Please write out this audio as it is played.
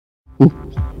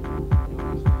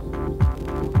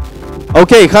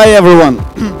Okay, hi everyone.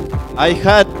 I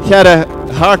had a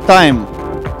hard time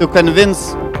to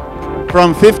convince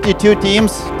from 52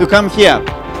 teams to come here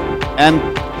and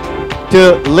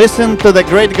to listen to the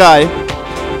great guy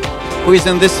who is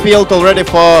in this field already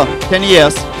for 10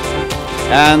 years.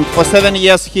 And for 7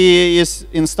 years he is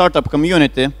in startup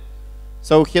community.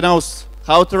 So he knows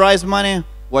how to raise money,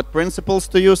 what principles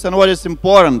to use, and what is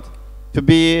important to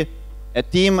be a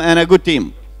team and a good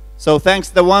team. So thanks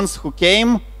the ones who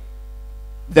came,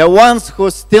 the ones who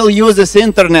still uses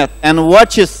internet and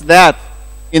watches that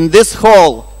in this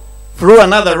hall through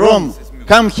another room.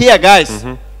 Come here, guys.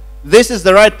 This is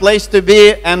the right place to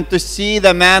be and to see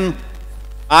the man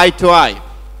eye to eye.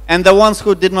 And the ones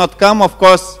who did not come, of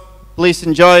course, please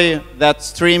enjoy that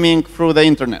streaming through the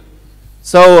internet.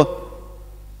 So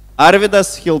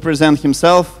Arvydas, he'll present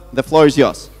himself. The floor is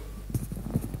yours.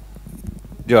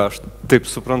 Jo, aš taip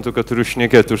suprantu, kad turiu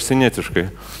šnekėti užsienietiškai.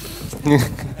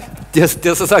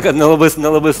 Tiesą sakant,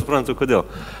 nelabai suprantu, kodėl.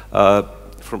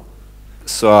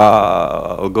 So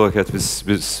I'll go ahead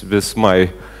with my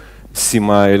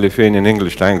semi-Lithuanian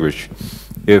English language,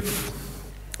 if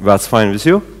that's fine with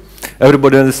you.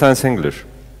 Everybody understands English.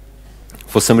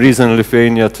 For some reason,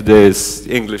 Lithuania today's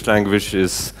English language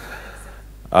is,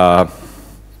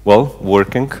 well,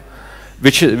 working,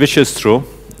 which is true.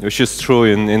 Which is true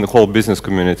in the whole business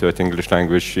community. that English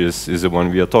language is the one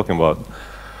we are talking about.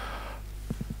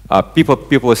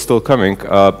 People are still coming.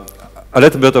 A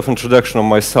little bit of introduction of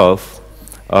myself.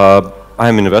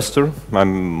 I'm an investor.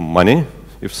 I'm money,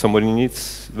 if somebody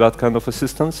needs that kind of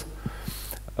assistance.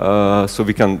 So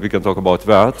we can talk about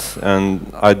that.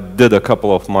 And I did a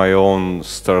couple of my own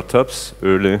startups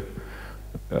early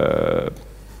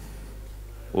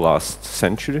last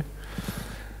century.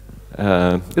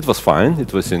 It was fine,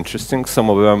 it was interesting. Some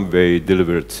of them, they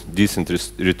delivered decent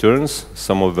returns.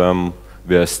 Some of them,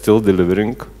 we are still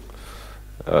delivering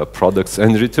products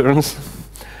and returns.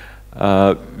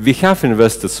 We have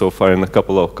invested so far in a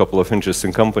couple of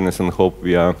interesting companies and hope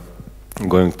we are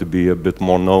going to be a bit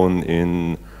more known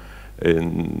in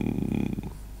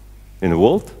the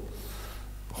world,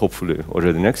 hopefully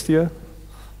already next year.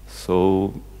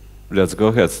 So let's go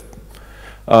ahead.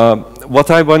 What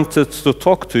I wanted to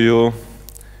talk to you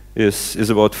is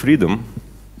about freedom.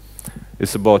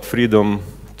 It's about freedom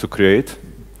to create.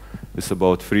 It's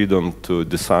about freedom to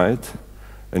decide.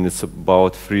 And it's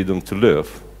about freedom to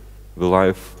live the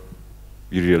life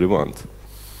you really want,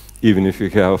 even if you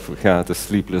have had a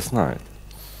sleepless night.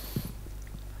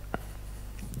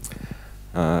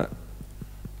 And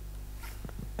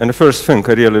the first thing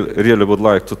I really would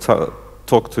like to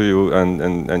talk to you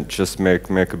and just make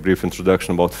a brief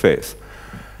introduction about faith.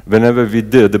 Whenever we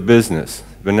did a business,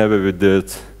 whenever we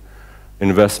did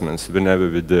investments, whenever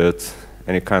we did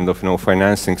any kind of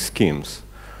financing schemes,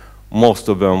 most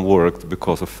of them worked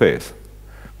because of faith,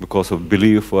 because of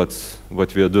belief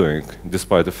what we are doing,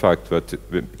 despite the fact that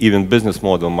even business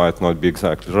model might not be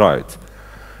exactly right.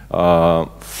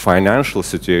 Financial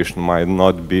situation might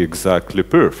not be exactly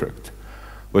perfect,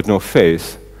 but no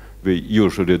faith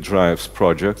usually drives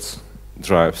projects,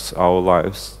 drives our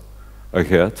lives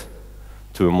ahead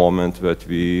to a moment that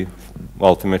we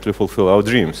ultimately fulfill our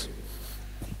dreams.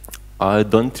 I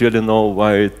don't really know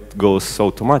why it goes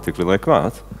automatically like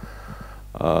that,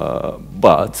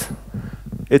 but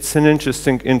it's an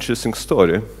interesting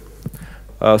story.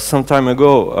 Some time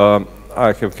ago,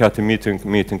 I have had a meeting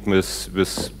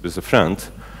with a friend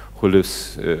who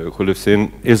lives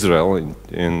in Israel.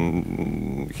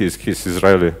 He's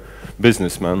Israeli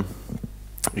businessman.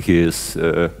 He is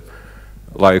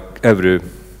like every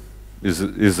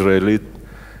Israeli.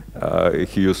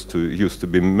 He used to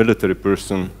be a military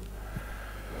person.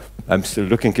 I'm still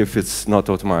looking if it's not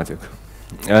automatic.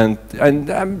 And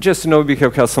I'm just we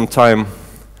have had some time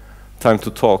to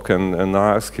talk, and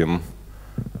I asked him,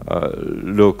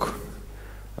 look,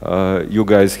 you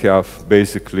guys have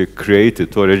basically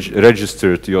created or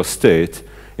registered your state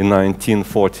in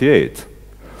 1948,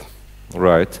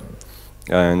 right?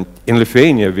 And in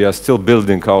Lithuania, we are still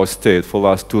building our state for the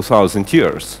last 2,000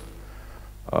 years.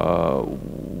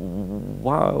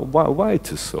 Why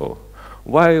it is so?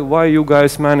 Why you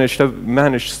guys have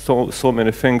managed so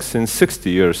many things in 60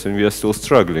 years and we are still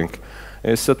struggling?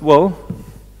 And he said, well,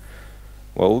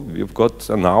 we've got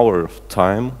an hour of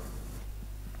time.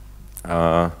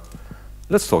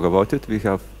 Let's talk about it. We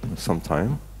have some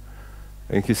time.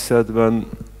 And he said,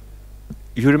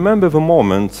 you remember the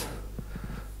moment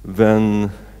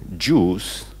when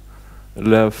Jews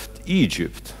left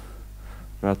Egypt?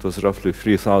 That was roughly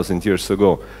 3,000 years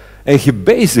ago. And he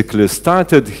basically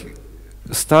started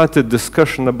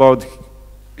discussion about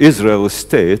Israel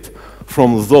state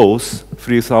from those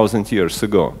 3,000 years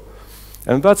ago.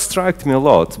 And that struck me a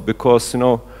lot because,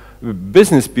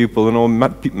 business people,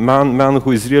 man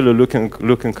who is really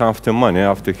looking after money,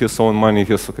 after his own money,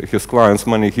 his clients'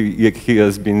 money, he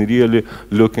has been really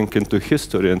looking into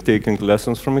history and taking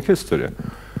lessons from history.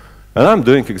 And I'm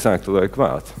doing exactly like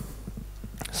that.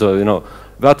 So,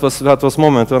 that was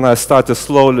moment when I started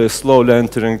slowly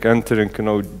entering,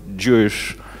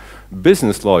 Jewish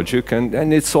business logic,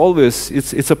 and it's always,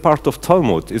 it's a part of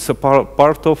Talmud, it's a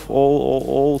part of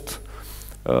old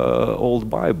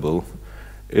Bible.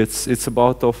 It's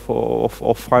about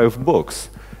of 5 books.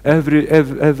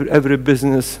 Every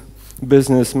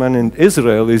businessman in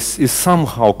Israel is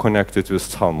somehow connected with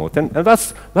Talmud, and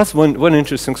that's one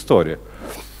interesting story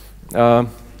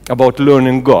about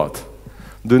learning God.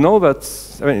 Do you know that?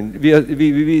 I mean,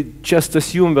 we just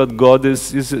assume that God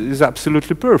is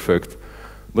absolutely perfect,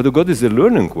 but God is a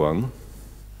learning one,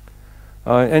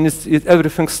 and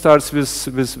everything starts with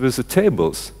the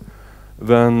tables.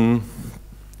 When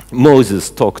Moses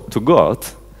talked to God,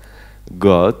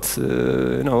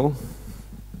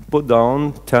 put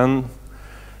down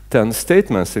 10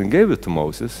 statements and gave it to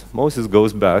Moses. Moses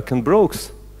goes back and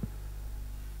breaks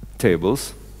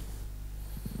tables.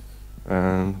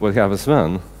 And what happens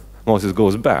then? Moses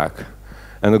goes back,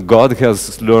 and God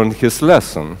has learned his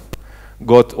lesson.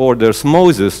 God orders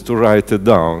Moses to write it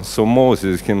down, so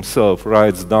Moses himself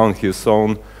writes down his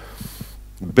own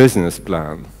business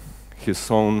plan, his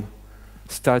own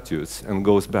statutes, and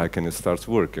goes back and it starts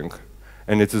working.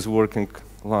 And it is working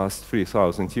last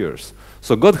 3,000 years.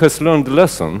 So God has learned the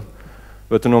lesson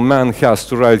that man has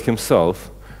to write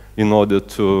himself in order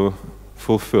to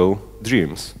fulfill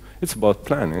dreams. It's about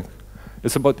planning.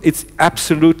 It's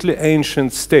absolutely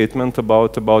ancient statement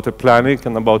about a planning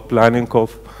and about planning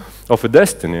of a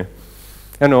destiny.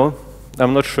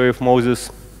 I'm not sure if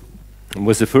Moses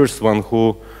was the first one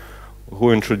who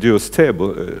introduced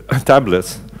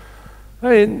tablets. I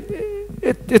mean,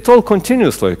 it all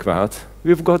continues like that.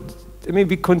 We've got,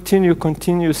 we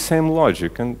continue same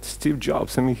logic. And Steve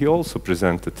Jobs, he also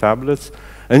presented tablets,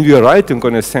 and we are writing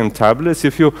on the same tablets.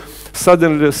 If you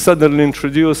suddenly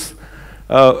introduce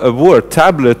a word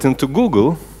tablet into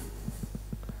Google,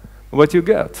 what you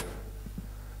get?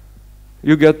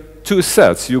 You get 2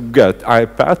 sets. You get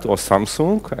iPad or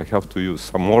Samsung. I have to use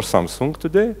some more Samsung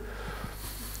today.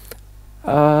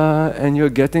 And you're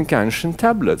getting ancient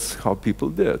tablets, how people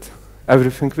did.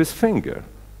 Everything with finger.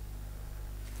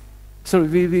 So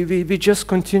we just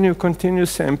continue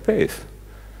same pace.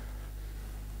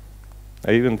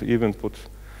 I even put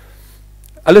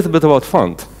a little bit about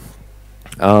fund.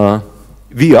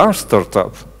 VR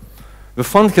startup. The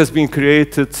fund has been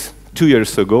created 2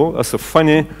 years ago as a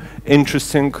funny,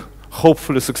 interesting,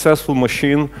 hopefully successful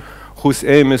machine whose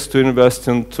aim is to invest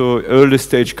into early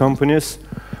stage companies.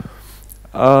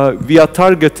 We are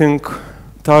targeting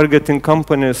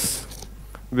companies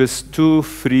with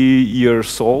 2-3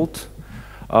 years old.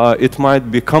 It might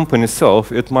be company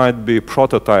itself, it might be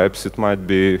prototypes, it might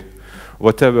be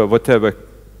what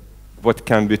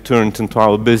can be turned into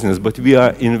our business, but we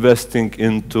are investing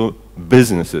into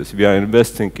businesses. We are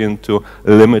investing into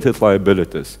limited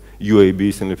liabilities,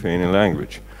 UABs in Lithuanian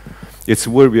language. It's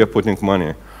where we are putting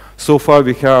money. So far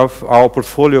we have, our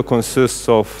portfolio consists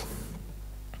of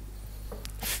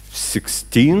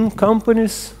 16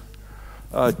 companies,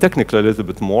 technically a little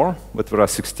bit more, but there are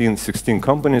 16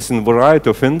 companies in a variety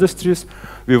of industries.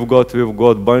 We've got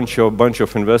bunch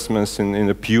of investments in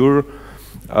a pure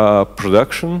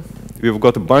production. We've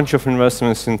got a bunch of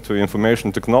investments into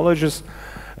information technologies,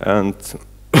 and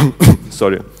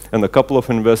and a couple of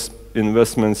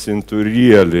investments into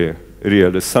really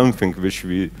something which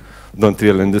we don't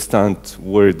really understand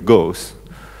where it goes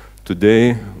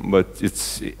today, but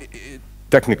it's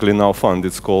technically now fund.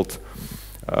 It's called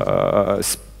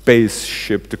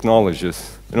spaceship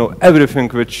technologies. Everything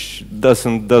which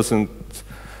doesn't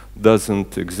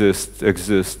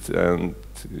exist, and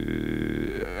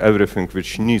everything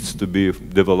which needs to be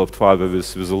developed further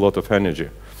with a lot of energy.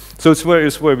 So it's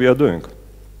where we are doing.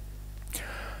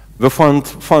 The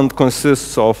fund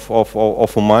consists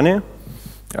of money,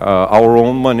 our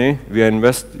own money. We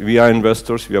are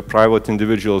investors. We are private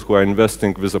individuals who are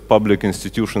investing with the public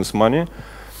institutions' money,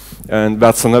 and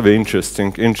that's another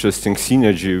interesting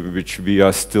synergy which we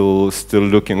are still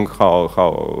looking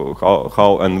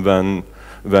how and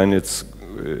when it's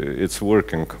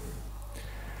working.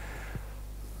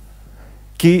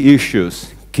 Key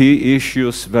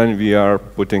issues when we are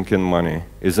putting in money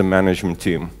is a management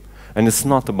team. And it's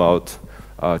not about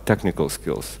technical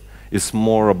skills. It's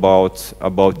more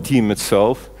about team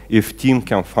itself. If team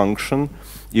can function,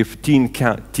 if team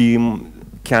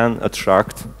can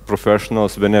attract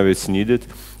professionals whenever it's needed,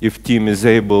 if team is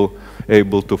able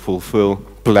to fulfill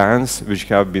plans which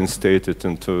have been stated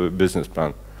into a business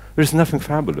plan. There's nothing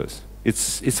fabulous.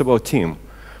 It's about team.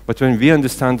 But when we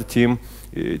understand the team,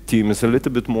 team is a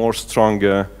little bit more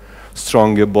stronger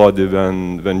body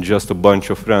than just a bunch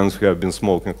of friends who have been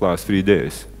smoking the last 3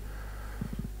 days.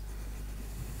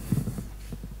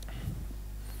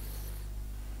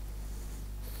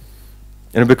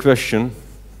 And a big question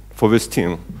for this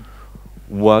team: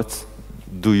 what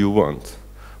do you want?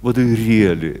 What do you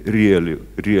really, really,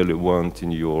 really want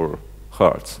in your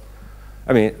hearts?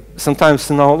 I mean, sometimes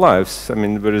in our lives, I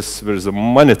mean, there is a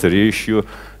monetary issue,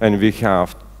 and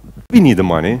we need the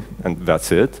money, and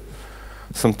that's it.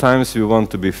 Sometimes we want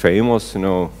to be famous, you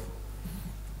know,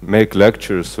 make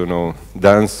lectures, you know,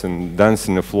 dance on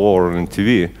the floor or on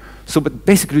TV. So, but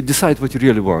basically, decide what you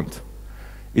really want.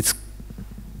 It's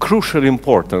crucially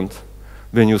important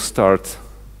when you start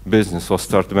business or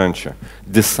start venture.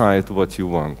 Decide what you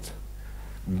want.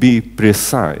 Be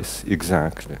precise,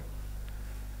 exactly.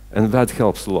 And that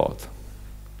helps a lot.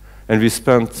 And we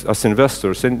spend, as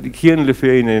investors, and here in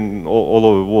Lithuania and all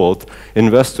over the world,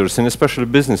 investors, and especially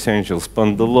business angels,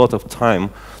 spend a lot of time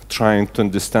trying to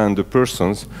understand the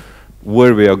persons,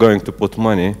 where we are going to put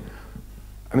money.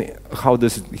 I mean, how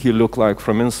does he look like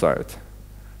from inside?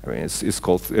 I mean, it's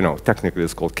called, you know, technically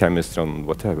it's called chemistry and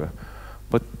whatever.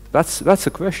 But that's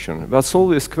a question. That's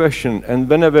always a question. And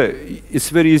whenever, it's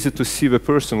very easy to see the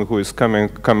person who is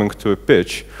coming to a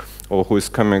pitch, or who is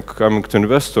coming to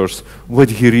investors, what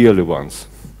he really wants.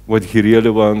 What he really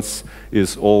wants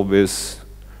is always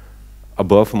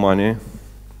above money,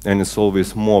 and it's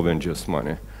always more than just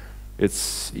money.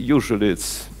 It's usually,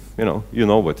 you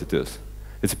know what it is.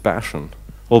 It's passion.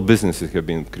 All businesses have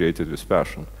been created with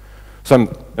passion. Some,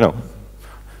 you know,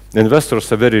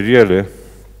 investors are very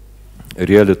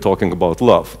rarely talking about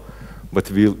love,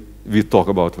 but we talk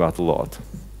about that a lot.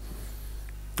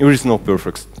 There is no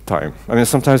perfect time. I mean,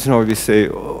 sometimes, you know, we say,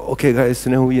 oh, okay, guys,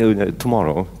 you know,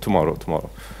 tomorrow.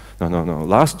 No.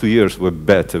 Last 2 years were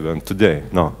better than today.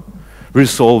 No. There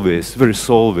is always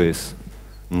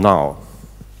now.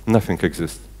 Nothing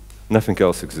exists. Nothing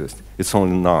else exists. It's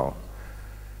only now.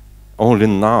 Only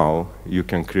now you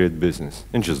can create business,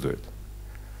 and just do it.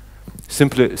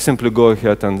 Simply go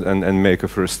ahead and make a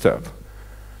first step.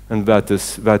 And that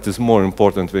is more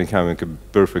important than having a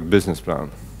perfect business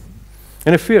plan.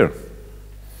 And a fear.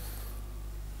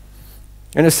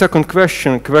 And a second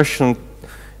question,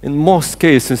 in most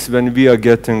cases when we are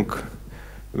getting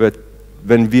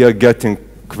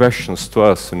questions to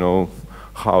us, you know,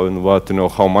 how and what, you know,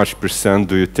 how much percent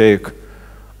do you take?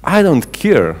 I don't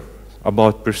care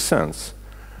about percents.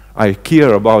 I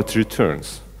care about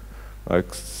returns.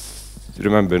 Like,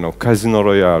 remember, you know, Casino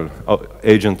Royale,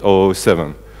 Agent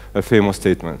 007, a famous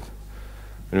statement.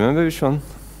 Remember which one?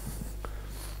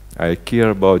 I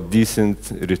care about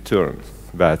decent return.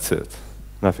 That's it.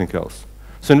 Nothing else.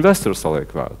 So investors are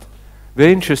like that. They're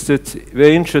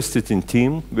interested in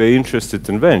team. They're interested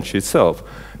in venture itself.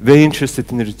 They're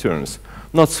interested in returns.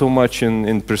 Not so much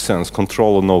in percents,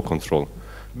 control or no control.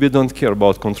 We don't care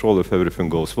about control if everything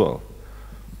goes well.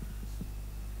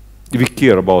 We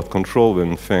care about control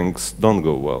when things don't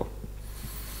go well.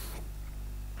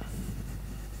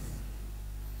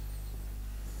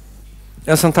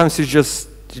 And sometimes it's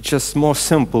just more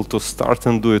simple to start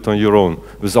and do it on your own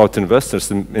without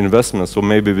investments, or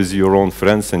maybe with your own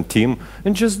friends and team,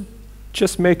 and just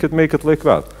make it like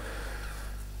that.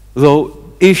 The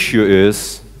issue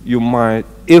is,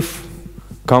 if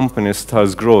company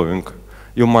starts growing,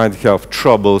 you might have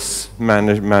troubles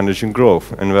managing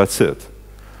growth, and that's it.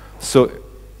 So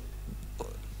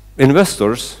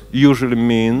investors usually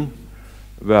mean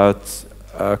that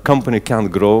a company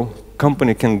can't grow.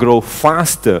 Company can grow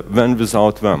faster than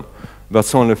without them.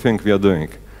 That's the only thing we are doing.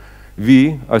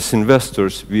 We, as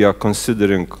investors, we are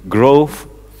considering growth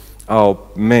our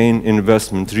main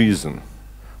investment reason,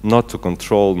 not to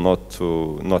control,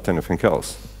 not anything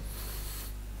else.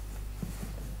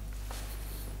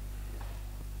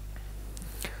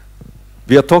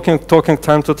 We are talking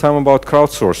time to time about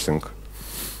crowdsourcing.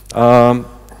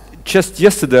 Just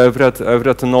yesterday, I've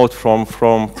read a note from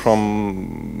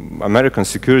American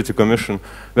Security Commission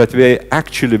that we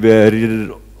actually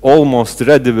were almost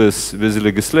ready with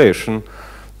legislation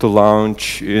to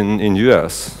launch in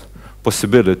US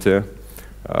possibility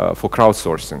for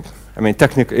crowdsourcing. I mean,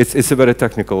 it's a very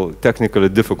technically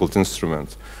difficult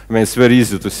instrument. I mean, it's very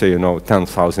easy to say, you know,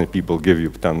 10,000 people give you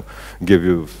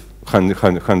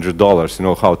 $100, you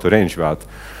know, how to arrange that.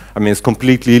 I mean, it's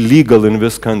completely illegal in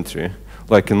this country,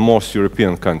 like in most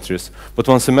European countries. But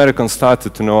once Americans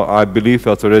started to know, I believe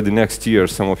that already next year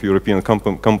some of European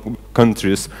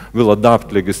countries will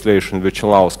adopt legislation which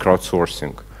allows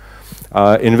crowdsourcing.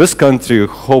 In this country,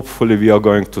 hopefully we are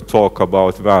going to talk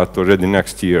about that already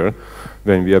next year,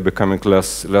 when we are becoming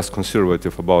less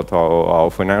conservative about our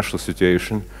financial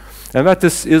situation. And that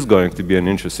is going to be an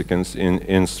interesting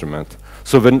instrument.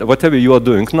 So whatever you are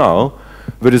doing now,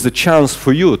 there is a chance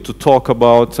for you to talk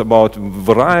about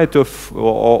variety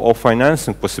of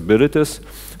financing possibilities,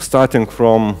 starting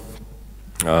from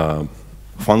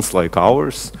funds like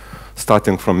ours,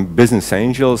 starting from business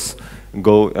angels,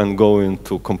 go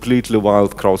into completely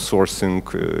wild crowdsourcing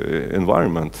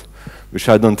environment, which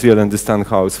I don't really understand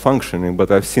how it's functioning,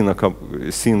 but I've seen a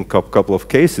couple of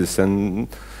cases, and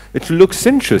it looks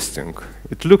interesting.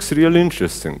 It looks really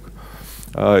interesting.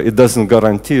 It doesn't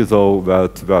guarantee, though,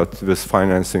 that this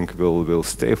financing will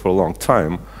stay for a long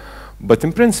time, but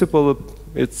in principle,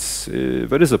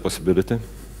 there is a possibility.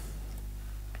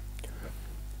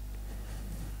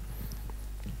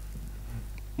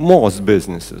 Most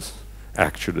businesses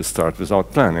actually start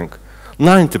without planning.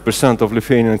 90% of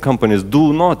Lithuanian companies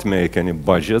do not make any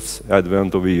budgets at the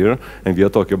end of the year, and we are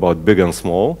talking about big and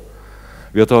small.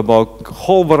 We are talking about a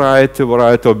whole variety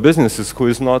of businesses who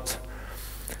is not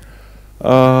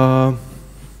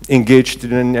engaged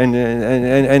in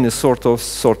any sort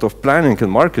of planning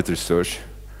and market research.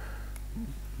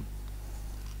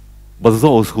 But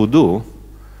those who do,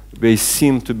 they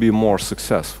seem to be more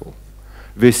successful.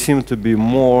 They seem to be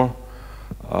more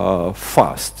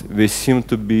fast. They seem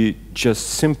to be just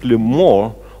simply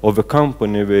more of a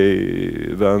company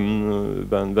than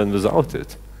without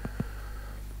it.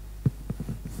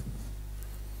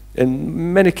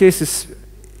 In many cases,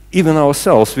 even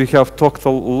ourselves, we have talked a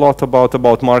lot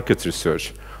about market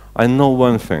research. I know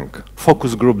one thing: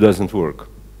 focus group doesn't work.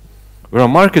 There are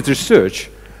market research,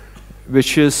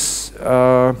 which is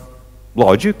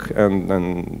logic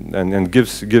and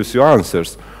gives you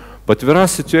answers. But there are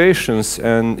situations,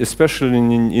 and especially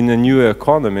in a new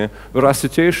economy, there are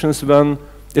situations when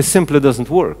it simply doesn't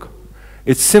work.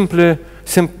 It's simply,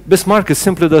 this market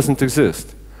simply doesn't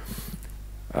exist.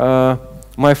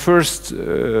 My first,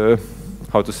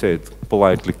 how to say it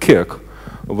politely, kick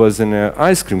was in an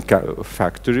ice cream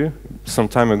factory. Some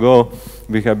time ago,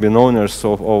 we have been owners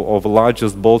of the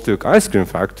largest Baltic ice cream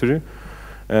factory.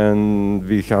 And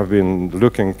we have been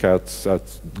looking at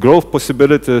growth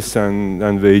possibilities,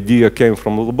 and the idea came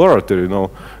from the laboratory. You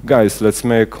know, guys, let's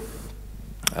make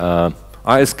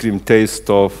ice cream taste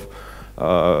of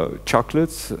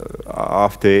chocolates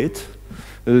after 8.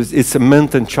 It's a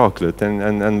mint and chocolate,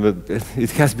 and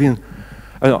it has been.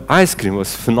 Ice cream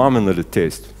was phenomenally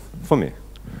tasty for me.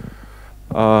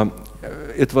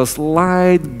 It was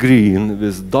light green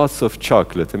with dots of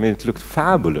chocolate. I mean, it looked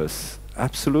fabulous.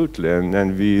 Absolutely,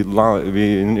 and we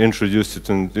introduced it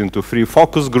into 3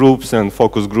 focus groups, and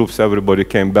focus groups, everybody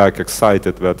came back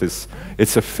excited that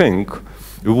it's a thing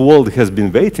the world has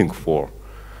been waiting for.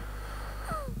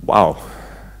 Wow,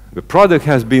 the product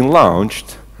has been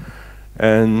launched,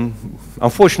 and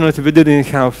unfortunately we didn't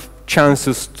have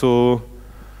chances to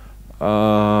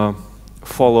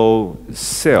follow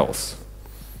sales,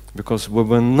 because there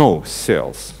were no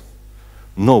sales.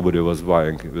 Nobody was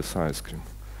buying this ice cream,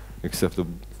 except the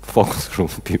focus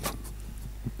group people.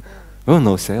 Well,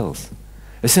 no sales.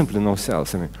 Simply no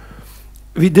sales. I mean,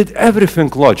 we did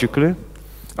everything logically,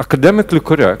 academically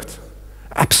correct,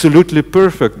 absolutely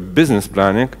perfect business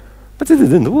planning, but it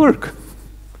didn't work.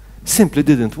 Simply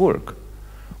didn't work.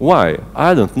 Why?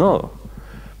 I don't know.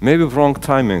 Maybe wrong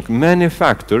timing. Many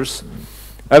factors.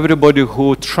 Everybody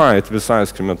who tried this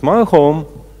ice cream at my home,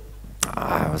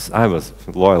 I was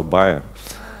a loyal buyer.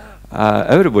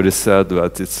 Everybody said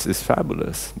that it's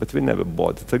fabulous, but we never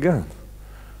bought it again.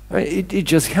 I mean, it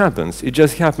just happens. It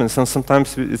just happens, and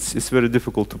sometimes it's very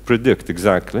difficult to predict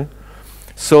exactly.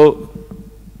 So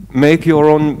make your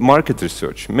own market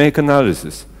research, make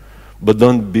analysis, but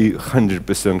don't be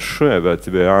 100% sure that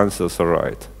the answers are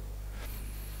right.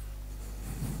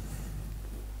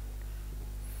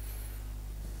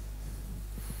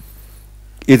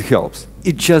 It helps.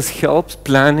 It just helps.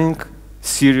 Planning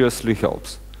seriously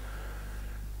helps.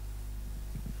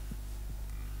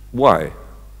 Why?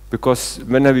 Because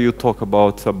whenever you talk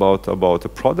about a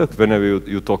product, whenever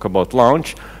you talk about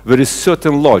launch, there is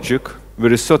certain logic.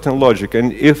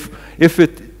 And if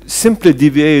it simply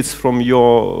deviates from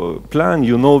your plan,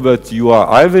 you know that you are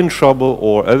either in trouble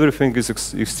or everything is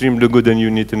extremely good and you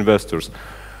need investors.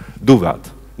 Do that.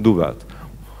 Do that.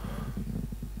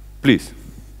 Please.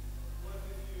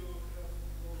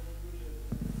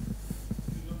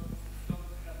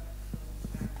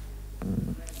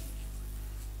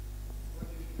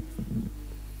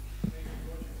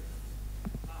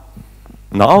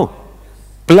 Now?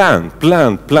 Plan,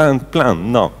 plan, plan,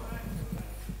 plan, now.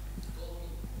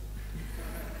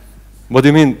 What do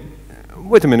you mean?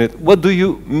 Wait a minute, what do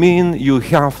you mean you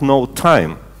have no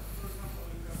time?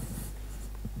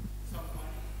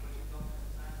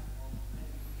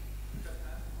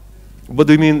 What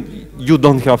do you mean you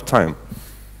don't have time?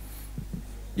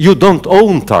 You don't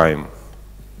own time.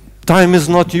 Time is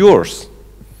not yours.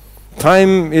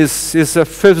 Time is a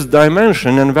fifth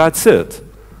dimension and that's it.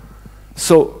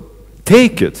 So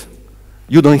take it.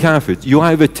 You don't have it. You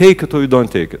either take it or you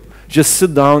don't take it. Just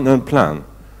sit down and plan.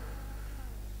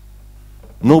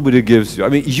 Nobody gives you. I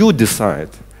mean, you decide.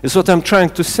 It's what I'm trying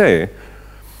to say.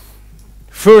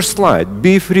 First slide,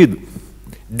 be free.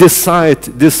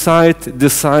 Decide, decide,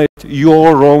 decide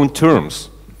your own terms.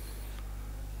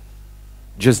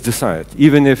 Just decide.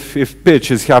 Even if pitch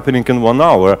is happening in 1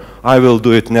 hour, I will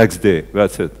do it next day.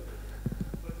 That's it.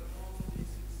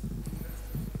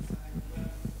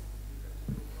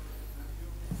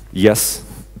 Yes.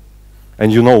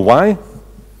 And you know why?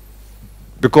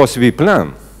 Because we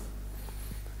plan.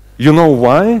 You know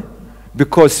why?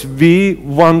 Because we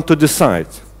want to decide.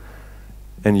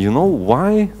 And you know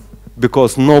why?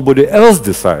 Because nobody else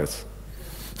decides.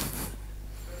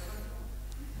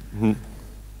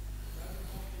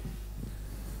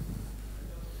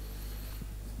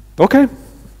 Okay.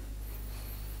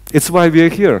 It's why we are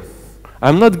here.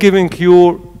 I'm not giving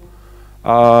you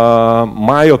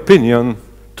my opinion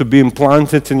to be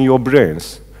implanted in your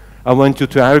brains. I want you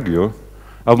to argue.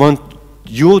 I want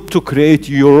you to create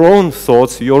your own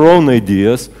thoughts, your own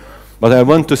ideas. But I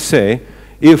want to say,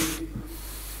 if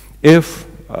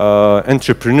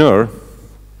entrepreneur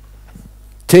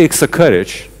takes a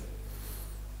courage,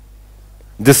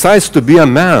 decides to be a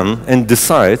man and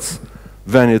decides,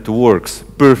 then it works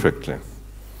perfectly.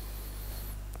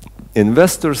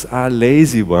 Investors are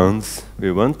lazy ones.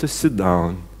 We want to sit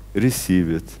down, receive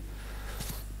it.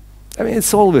 I mean,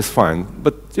 it's always fine,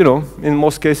 but you know, in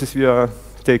most cases we are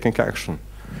taking action.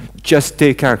 Just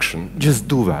take action. Just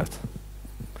do that.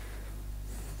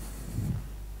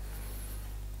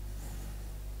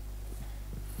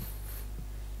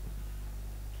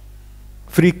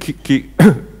 Three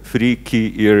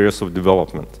key areas of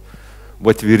development.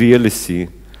 What we really see,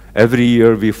 every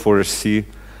year we foresee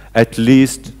at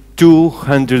least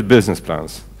 200 business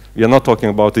plans. We are not talking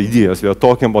about ideas, we are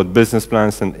talking about business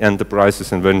plans and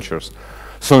enterprises and ventures.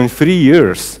 So in 3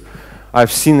 years,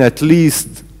 I've seen at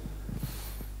least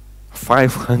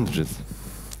 500.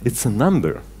 It's a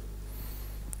number.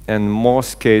 And in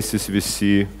most cases we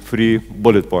see 3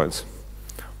 bullet points.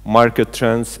 Market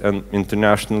trends and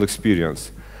international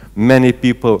experience. Many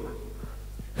people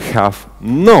have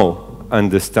no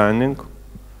understanding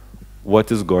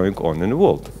what is going on in the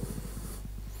world.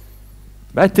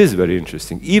 That is very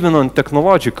interesting. Even on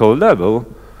technological level,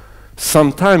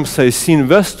 sometimes I see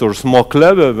investors more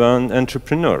clever than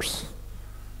entrepreneurs.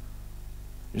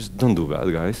 Just don't do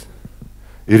that, guys.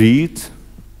 Read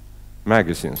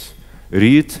magazines.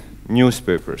 Read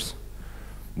newspapers.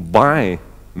 Buy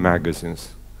magazines.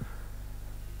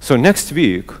 So next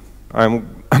week,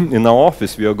 in our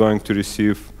office, we are going to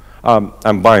receive,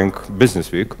 I'm buying Business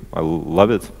Week. I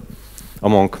love it,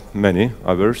 among many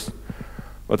others.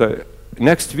 But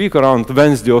next week, around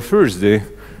Wednesday or Thursday,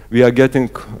 we are getting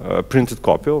a printed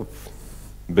copy of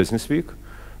Business Week,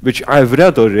 which I've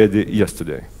read already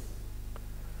yesterday.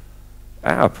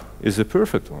 App is a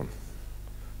perfect one.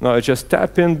 Now I just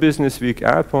tap in Business Week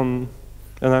app and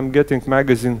I'm getting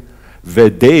magazine the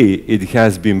day it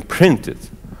has been printed,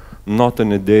 not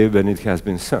on a day when it has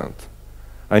been sent.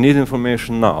 I need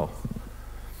information now.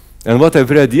 And what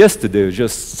I've read yesterday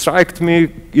just struck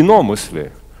me enormously.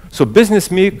 So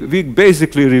Business Week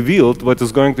basically revealed what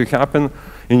is going to happen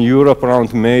in Europe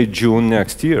around May, June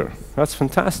next year. That's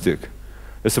fantastic.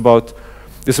 It's about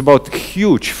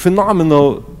huge,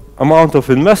 phenomenal amount of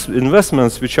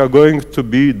investments which are going to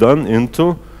be done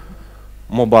into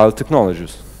mobile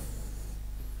technologies.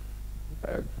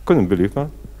 I couldn't believe that.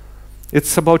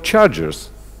 It's about chargers.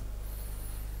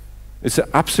 It's an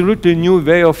absolutely new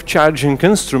way of charging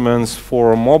instruments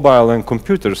for mobile and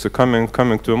computers coming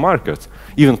to a market.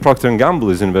 Even Procter & Gamble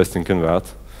is investing in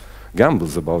that.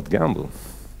 Gamble's about gamble.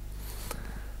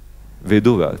 They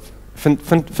do that.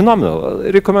 Phenomenal. I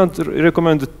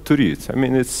recommend it to read. I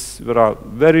mean, there are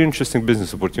very interesting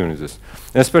business opportunities.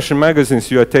 And especially magazines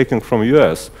you are taking from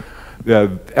US. They are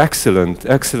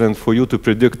excellent for you to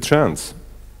predict trends.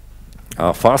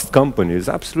 Fast Company is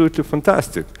absolutely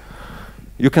fantastic.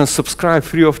 You can subscribe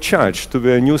free of charge to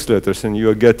their newsletters and you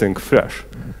are getting fresh,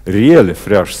 really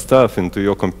fresh stuff into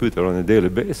your computer on a daily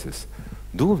basis.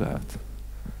 Do that.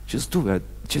 Just do that.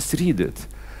 Just read it.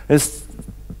 It's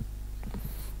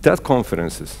that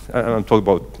conferences, I'm talking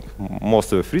about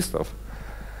most of the free stuff,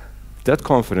 that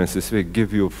conferences will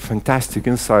give you fantastic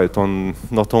insight on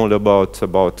not only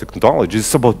about technology,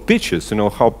 it's about pitches, you know,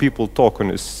 how people talk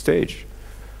on a stage.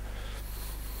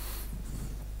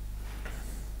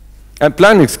 And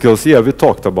planning skills, yeah, we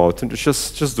talked about it,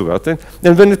 just do that.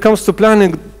 And when it comes to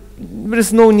planning, there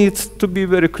is no need to be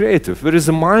very creative. There is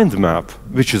a mind map,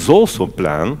 which is also a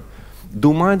plan.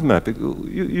 Do mind mapping.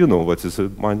 You know what is a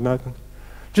mind mapping.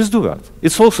 Just do that.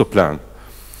 It's also a plan.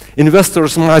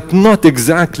 Investors might not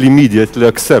exactly immediately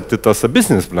accept it as a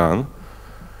business plan,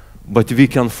 but we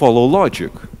can follow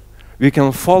logic. We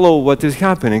can follow what is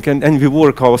happening, and we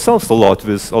work ourselves a lot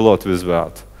with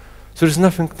that. So there's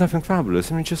nothing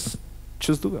fabulous. I mean, just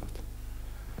do that.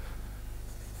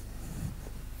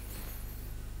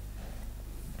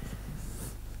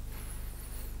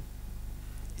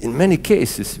 In many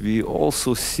cases, we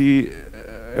also see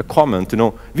a comment, you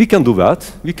know, we can do that,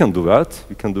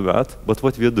 but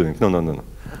what we are doing? No.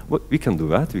 We can do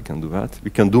that, we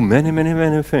can do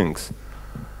many things.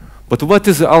 But what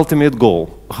is the ultimate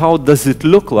goal? How does it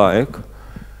look like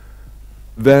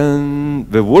when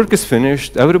the work is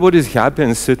finished, everybody is happy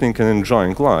and sitting and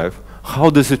enjoying life? How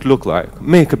does it look like?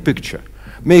 Make a picture.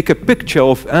 Make a picture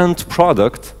of end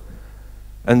product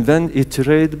and then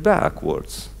iterate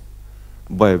backwards.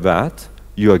 By that,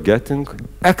 you are getting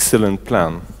excellent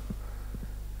plan.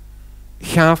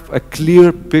 Have a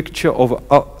clear picture of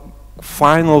a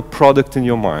final product in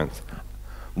your mind.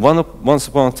 Once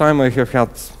upon a time, I have had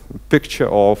a picture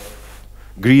of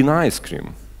green ice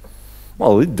cream.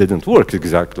 Well, it didn't work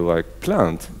exactly like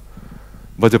planned,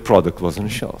 but the product was on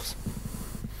shelves.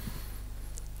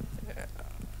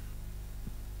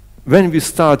 When we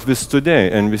start with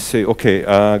today and we say, okay,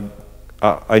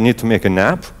 I need to make a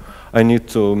nap, I need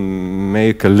to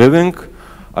make a living,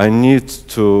 I need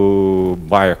to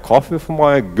buy a coffee for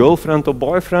my girlfriend or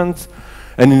boyfriend,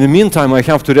 and in the meantime I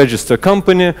have to register a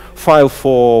company, file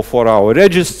for our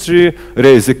registry,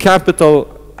 raise the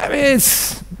capital. I mean,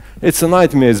 it's a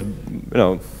nightmare, you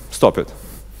know, stop it.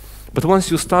 But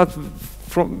once you start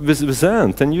with the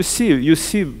end and you see,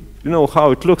 you know,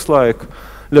 how it looks like,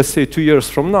 let's say 2 years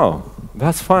from now,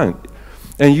 that's fine.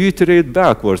 And you iterate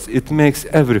backwards, it makes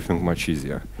everything much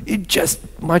easier. It's just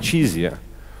much easier.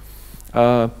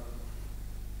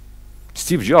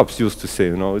 Steve Jobs used to say,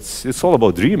 you know, it's all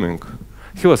about dreaming.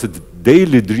 He was a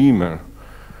daily dreamer.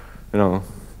 You know,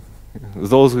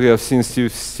 those who have seen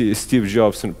Steve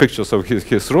Jobs in pictures of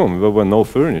his room, there were no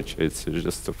furniture, it's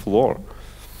just a floor.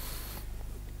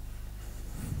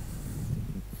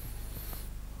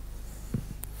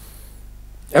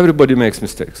 Everybody makes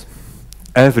mistakes.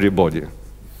 Everybody.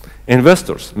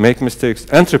 Investors make mistakes,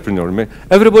 entrepreneurs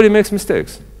everybody makes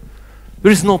mistakes.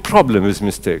 There is no problem with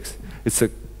mistakes. It's a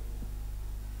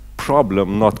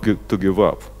problem not to give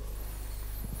up.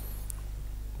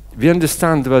 We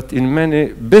understand that in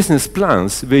many business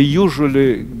plans, we're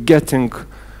usually getting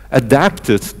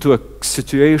adapted to a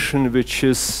situation which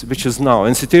is now,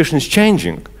 and situation is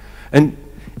changing. And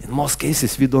in most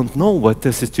cases, we don't know what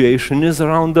the situation is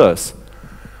around us.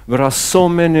 There are so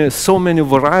many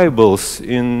variables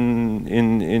in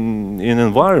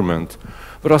environment.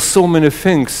 There are so many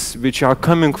things which are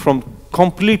coming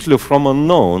completely from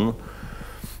unknown.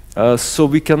 So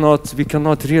we cannot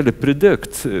really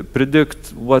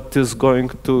predict what is going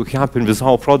to happen with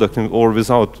our product or with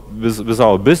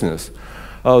our business.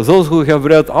 Those who have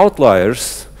read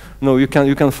Outliers, you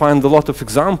can find a lot of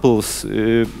examples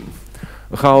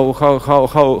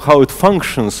how it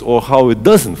functions or how it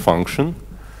doesn't function.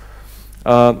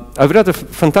 I've read a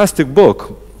fantastic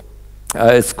book.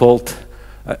 It's called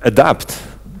Adapt,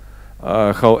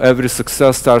 how every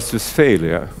success starts with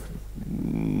failure.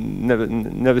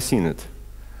 Never seen it.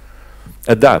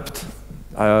 Adapt.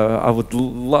 I would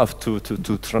love to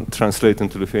translate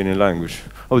into Lithuanian language.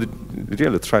 I would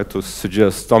really try to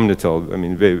suggest Omnitel. I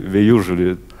mean, they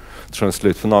usually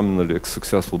translate phenomenally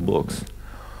successful books.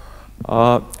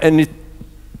 And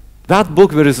that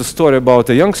book, there is a story about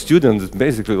a young student,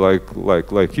 basically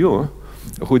like you,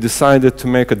 who decided to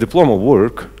make a diploma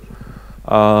work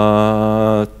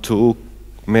to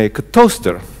make a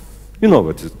toaster. You know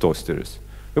what a toaster is.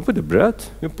 You put the bread,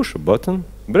 you push a button,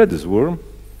 bread is warm,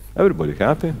 everybody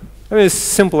happy. I mean, it's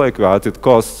simple like that. It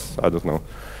costs, I don't know,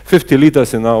 50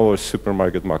 liters in our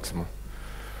supermarket maximum.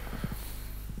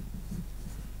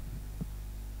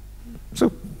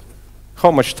 So,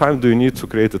 how much time do you need to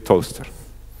create a toaster?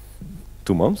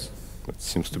 2 months? That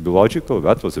seems to be logical.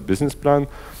 That was a business plan.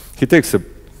 He takes a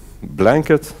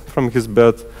blanket from his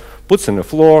bed, puts on the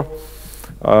floor,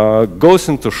 goes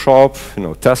into shop,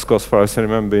 Tesco as far as I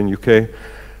remember in UK,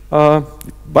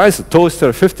 buys a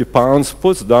toaster, 50 pounds,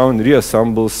 puts down,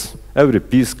 reassembles, every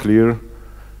piece clear,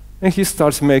 and he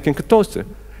starts making a toaster.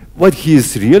 What he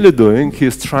is really doing, he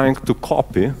is trying to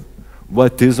copy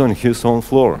what is on his own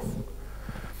floor.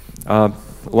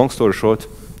 Long story short,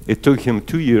 it took him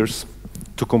 2 years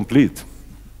to complete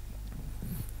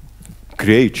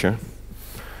creature.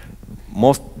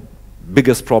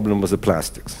 Biggest problem was the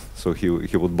plastics. So he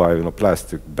would buy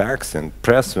plastic bags and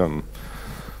press them.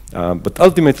 But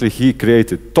ultimately he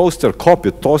created toaster,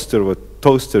 copied toaster with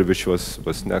toaster which was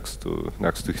next to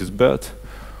his bed,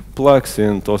 plugs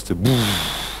in, toaster, boom,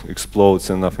 explodes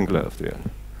and nothing left really.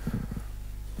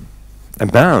 A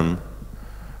man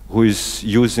who is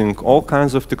using all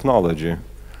kinds of technology,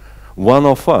 one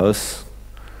of us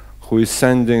who is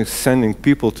sending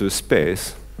people to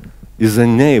space, is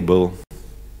unable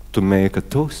to make a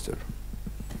toaster.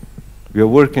 We are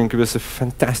working with a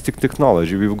fantastic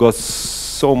technology. We've got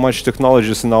so much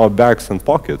technologies in our bags and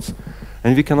pockets,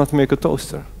 and we cannot make a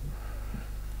toaster.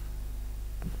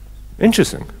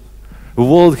 Interesting. The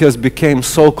world has become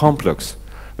so complex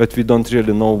that we don't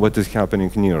really know what is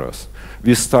happening near us.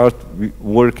 We start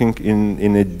working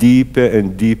in a deeper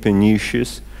and deeper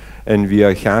niches, and we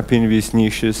are happy in these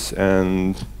niches,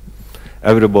 and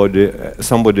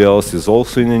somebody else is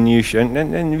also in a niche,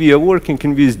 and we are working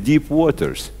in these deep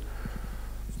waters.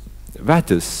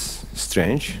 That is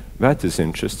strange, that is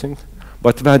interesting,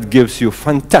 but that gives you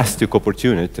fantastic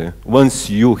opportunity. Once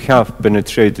you have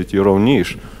penetrated your own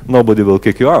niche, nobody will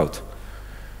kick you out.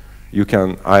 You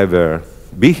can either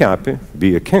be happy,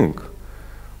 be a king,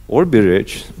 or be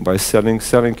rich by selling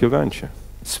your venture.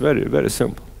 It's very, very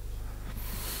simple.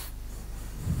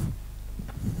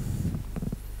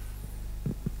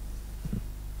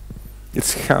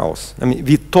 It's chaos. I mean,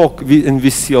 we talk and we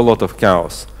see a lot of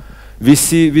chaos. We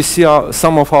see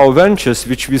some of our ventures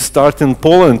which we start in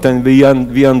Poland and we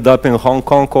end up in Hong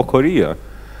Kong or Korea.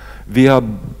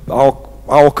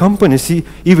 Our companies,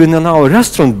 even in our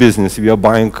restaurant business, we are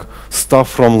buying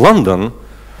stuff from London.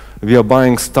 We are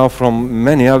buying stuff from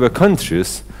many other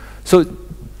countries. So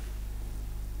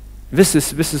this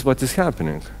is what is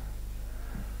happening.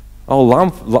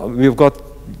 We've got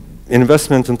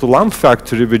investment into lamp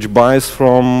factory which buys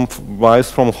from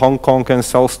Hong Kong and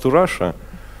sells to Russia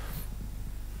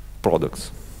products.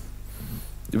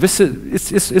 This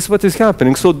is what is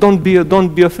happening. So don't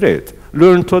be afraid.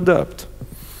 Learn to adapt.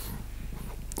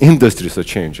 Industries are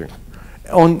changing.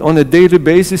 On a daily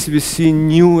basis, we see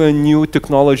new and new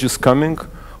technologies coming.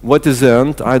 What is the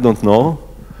end? I don't know.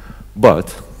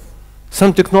 But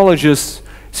some technologies,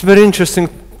 it's a very interesting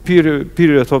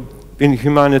period in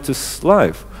humanity's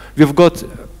life. We've got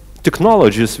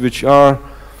technologies which are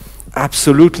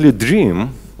absolutely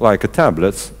dream, like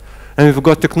tablets, and we've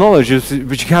got technologies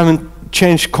which haven't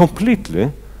changed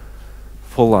completely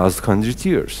for the last 100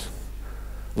 years.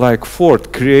 Like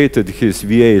Ford created his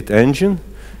V8 engine,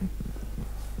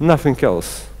 nothing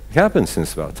else happened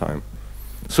since that time.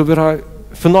 So there are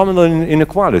phenomenal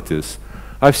inequalities.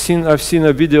 I've seen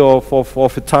a video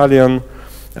of Italian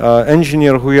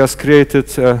engineer who has created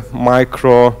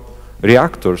micro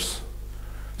reactors.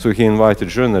 So he invited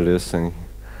journalists and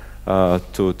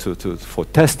for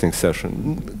testing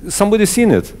session. Somebody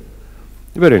seen it?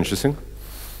 Very interesting.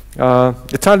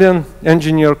 Italian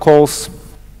engineer calls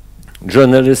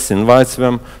journalists, invites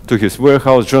them to his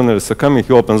warehouse. Journalists are coming,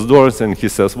 he opens doors and he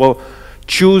says, well,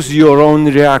 choose your own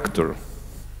reactor,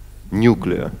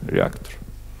 nuclear reactor.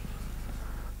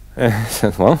 And he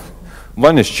said, well,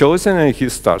 one is chosen and he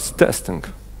starts testing.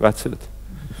 That's it.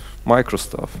 Micro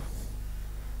stuff.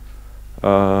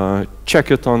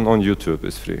 Check it on YouTube,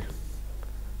 it's free.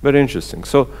 Very interesting.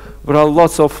 So there are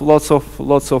lots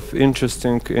of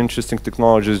interesting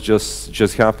technologies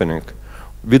just happening.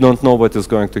 We don't know what is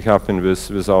going to happen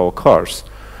with our cars,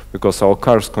 because our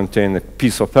cars contain a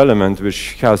piece of element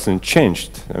which hasn't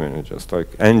changed. I mean, it's just like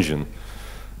engine,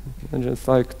 and just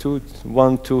like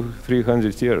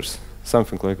 300 years,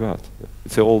 something like that.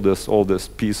 It's the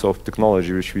oldest piece of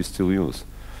technology which we still use.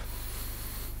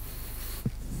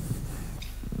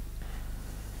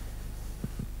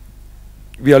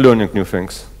 We are learning new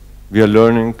things. We are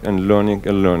learning and learning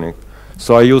and learning.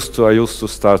 So I used to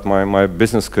start my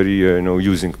business career,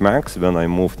 using Macs. Then I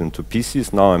moved into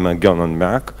PCs. Now I'm again on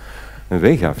Mac, and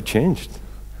they have changed.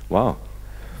 Wow!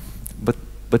 But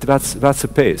that's a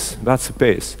pace. That's a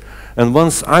pace. And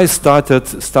once I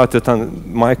started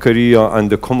on my career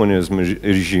under communism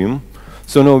regime,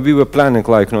 so we were planning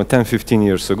like 10, 15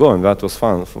 years ago, and that was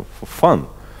fun for fun.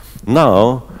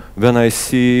 Now when I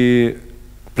see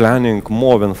planning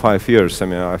more than 5 years, I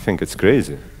mean, I think it's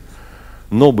crazy.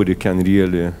 Nobody can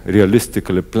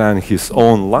realistically plan his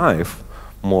own life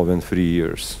more than 3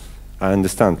 years. I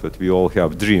understand that we all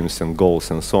have dreams and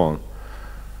goals and so on.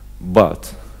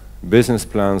 But business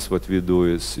plans, what we do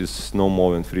is no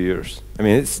more than 3 years. I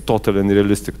mean, it's totally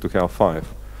unrealistic to have 5.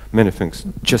 Many things,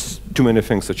 just too many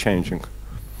things are changing.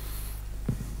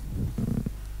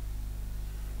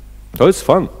 So it's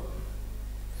fun.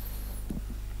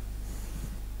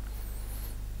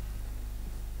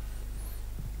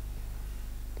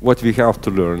 What we have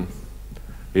to learn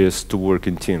is to work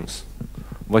in teams.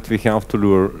 What we have to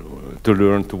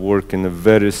learn to work in a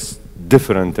very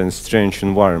different and strange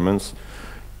environments.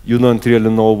 You don't really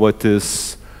know what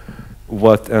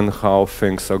and how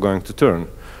things are going to turn.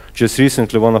 Just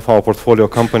recently, one of our portfolio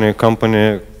company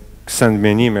sent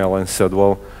me an email and said,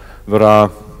 well, there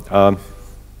are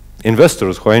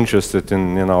investors who are interested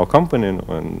in our company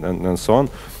and so on.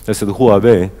 I said, who are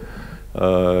they?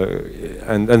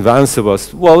 And the answer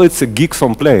was, well, it's a geeks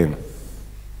on plane.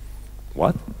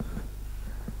 What?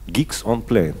 Geeks on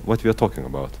plane, what we are talking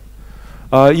about?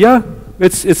 Yeah,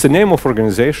 it's a name of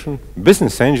organization,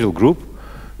 business angel group,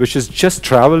 which is just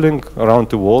traveling around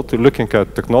the world, looking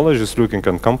at technologies, looking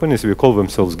at companies. We call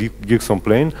themselves geeks on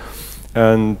plane,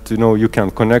 and you can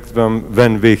connect them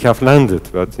when they have landed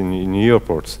in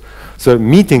airports. So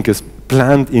meeting is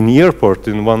planned in airport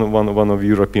in one of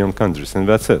European countries, and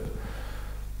that's it.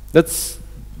 That's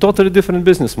totally different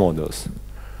business models,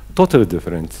 totally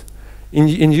different.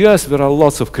 In US, there are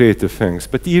lots of creative things,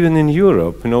 but even in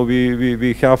Europe,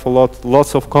 we have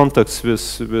lots of contacts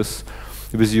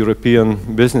with European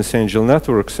business angel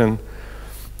networks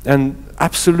and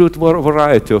absolute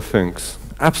variety of things,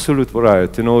 absolute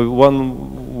variety.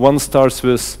 One starts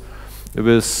with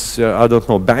I don't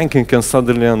know, banking, and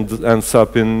suddenly ends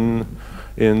up in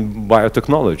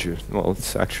biotechnology. Well,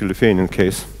 it's actually a Feinin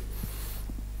case.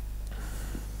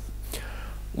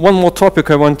 One more topic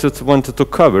I wanted to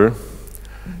cover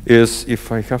is,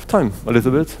 if I have time a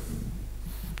little bit,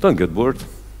 don't get bored,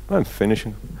 I'm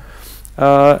finishing,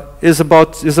 is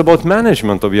about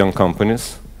management of young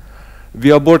companies.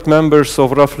 We are board members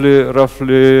of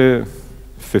roughly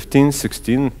 15,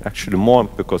 16, actually more,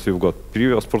 because we've got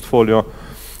previous portfolio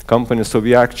companies, so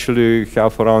we actually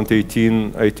have around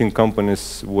 18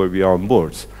 companies where we are on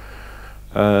boards.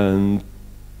 And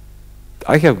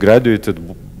I have graduated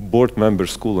board member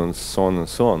school and so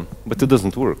on, but it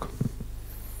doesn't work.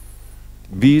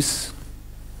 These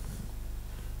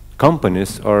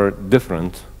companies are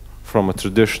different from a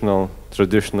traditional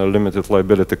limited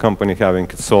liability company having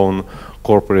its own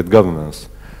corporate governance.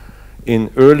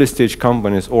 In early stage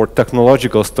companies or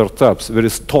technological startups, there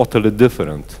is totally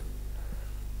different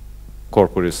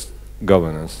corporate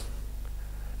governance.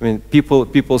 I mean,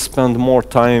 people spend more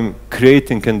time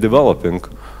creating and developing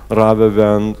rather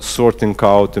than sorting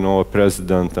out, a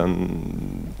president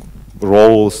and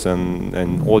roles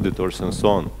and auditors and so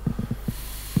on.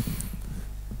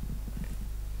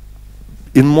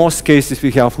 In most cases,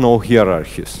 we have no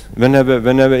hierarchies.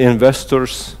 Whenever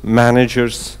investors,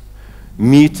 managers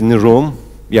meet in a room,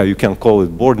 yeah, you can call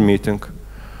it board meeting,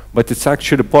 but it's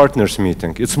actually partners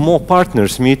meeting. It's more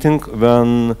partners meeting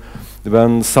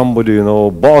than somebody,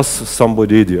 boss,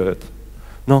 somebody idiot.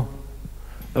 No,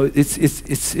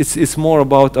 it's more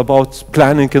about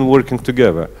planning and working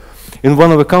together. In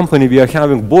one of the company, we are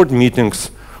having board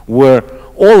meetings where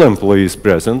all employees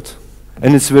present,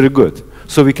 and it's very good.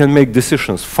 So we can make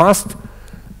decisions fast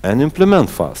and implement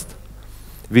fast.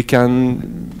 They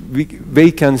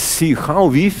can see how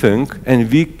we think,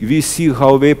 and we see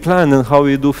how they plan and how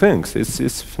we do things.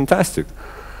 It's fantastic.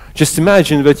 Just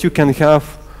imagine that you can have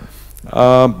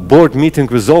a board meeting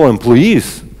with all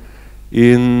employees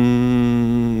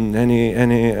in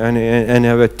any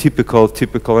other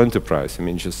typical enterprise. I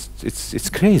mean, it's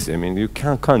crazy. I mean, you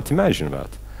can't imagine that.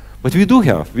 But we do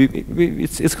have.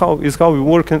 It's how we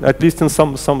work, at least in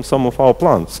some of our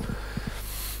plants.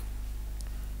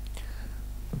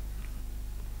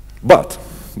 But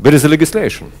there is a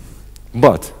legislation.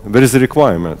 But there is a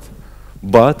requirement.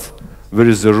 But there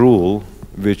is a rule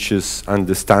which is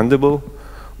understandable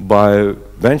by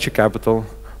venture capital,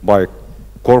 by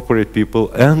corporate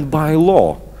people, and by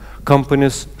law.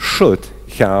 Companies should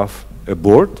have a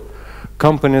board.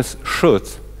 Companies should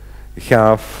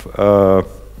have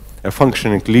a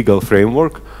functioning legal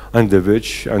framework under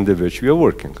which we are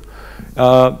working.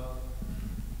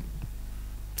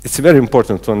 It's very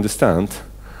important to understand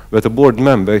that a board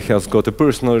member has got a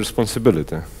personal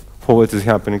responsibility for what is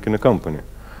happening in a company.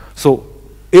 So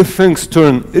if things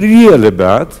turn really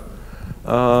bad,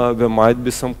 there might be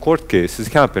some court cases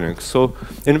happening. So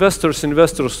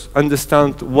investors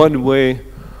understand one way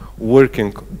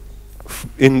working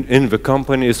in the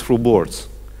company is through boards.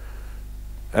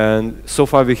 And so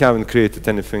far we haven't created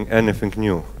anything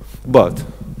new. But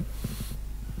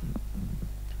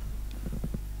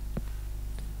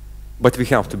we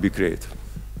have to be creative.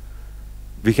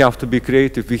 We have to be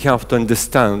creative, we have to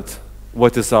understand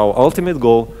what is our ultimate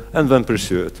goal and then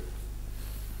pursue it.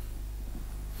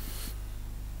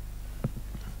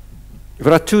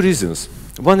 There are two reasons.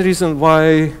 One reason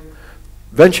why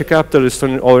venture capitalist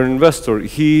or investor,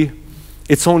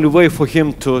 it's only way for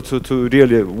him to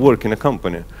really work in a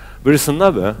company. There is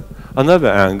another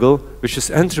angle, which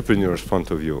is entrepreneur's point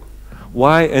of view.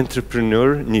 Why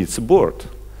entrepreneur needs a board?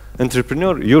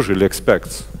 Entrepreneur usually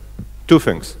expects two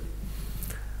things: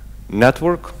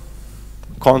 network,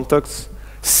 contacts,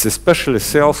 especially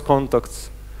sales contacts,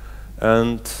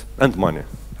 and money.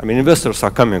 I mean, investors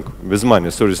are coming with money,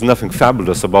 so there's nothing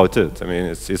fabulous about it. I mean,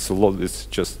 it's a lot.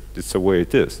 It's the way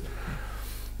it is.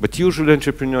 But usually,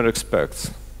 entrepreneur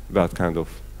expects that kind of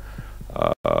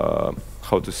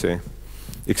how to say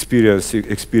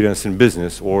experience in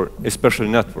business, or especially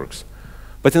networks.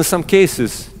 But in some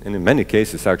cases, and in many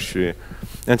cases actually,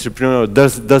 entrepreneur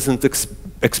doesn't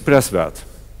express that.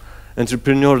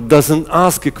 Entrepreneur doesn't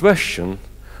ask a question.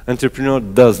 Entrepreneur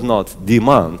does not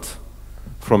demand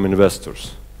from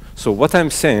investors. So what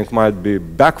I'm saying might be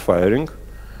backfiring,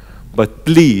 but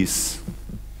please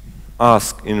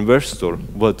ask investor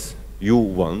what you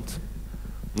want,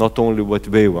 not only what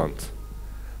they want.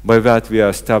 By that we are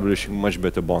establishing much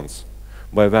better bonds.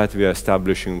 By that we are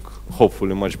establishing,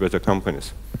 hopefully, much better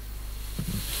companies.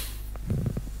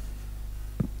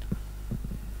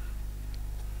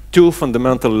 Two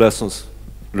fundamental lessons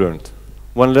learned.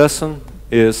 One lesson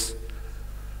is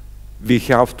we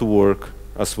have to work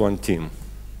as one team.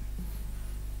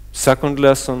 Second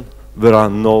lesson, there are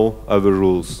no other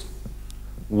rules.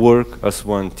 Work as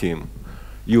one team.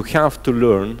 You have to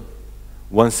learn,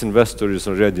 once investor is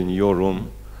already in your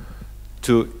room,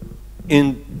 to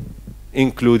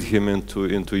include him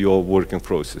into your working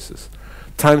processes.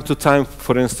 Time to time,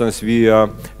 for instance, we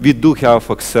do have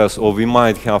access, or we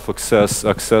might have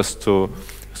access to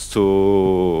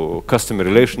customer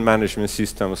relation management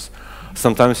systems.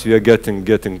 Sometimes we are getting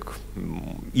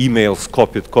emails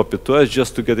copied to us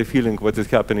just to get a feeling what is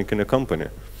happening in a company.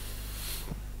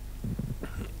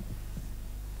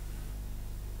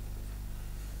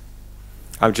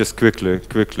 I'm just quickly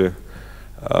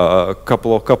a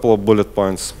couple of bullet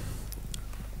points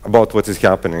about what is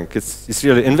happening. It's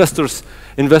really investors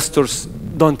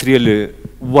don't really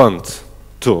want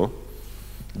to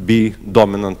be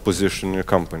dominant position in a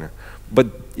company, but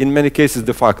in many cases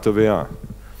de facto we are.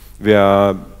 We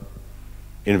are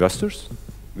investors.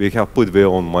 We have put their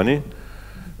own money.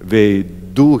 They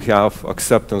do have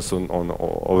acceptance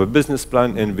of a business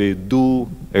plan, and they do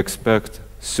expect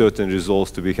certain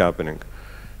results to be happening.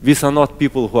 These are not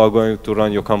people who are going to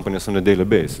run your companies on a daily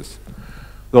basis.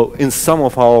 Though in some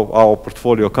of our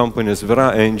portfolio companies, there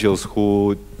are angels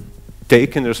who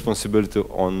take in responsibility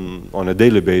on a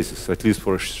daily basis, at least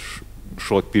for a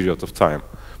short period of time.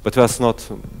 But that's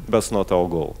not our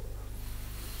goal.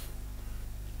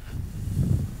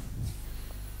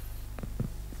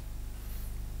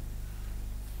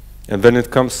 And when it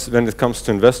comes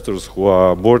to investors who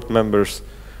are board members,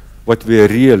 what we are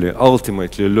really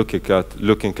ultimately looking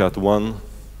at one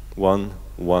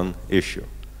issue,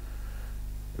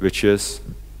 which is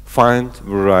find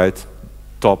the right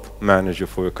top manager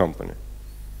for your company.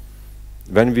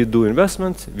 When we do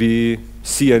investment, we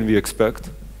see and we expect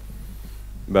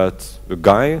that the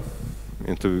guy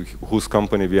into whose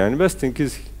company we are investing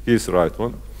is the right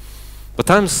one. But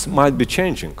times might be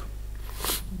changing.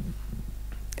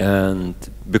 And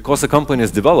because a company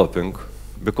is developing,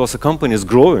 because a company is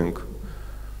growing,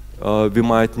 we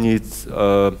might need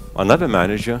another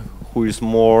manager who is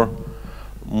more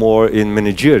in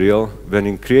managerial than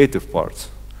in creative parts.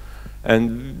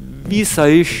 And these are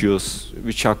issues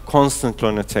which are constantly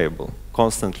on the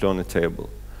table.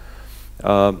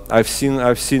 I've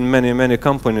seen many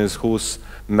companies whose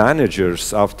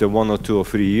managers, after 1 or 2 or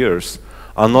 3 years,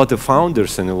 are not the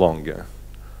founders any longer.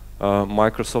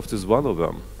 Microsoft is one of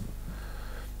them.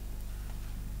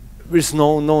 There's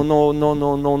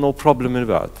no problem in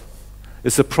that.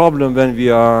 It's a problem when we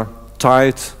are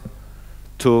tied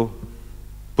to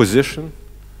position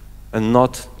and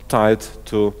not tied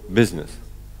to business.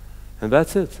 And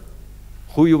that's it.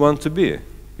 Who you want to be?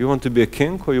 You want to be a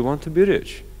king or you want to be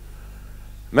rich?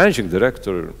 Managing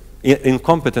director,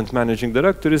 incompetent managing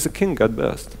director is a king at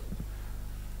best.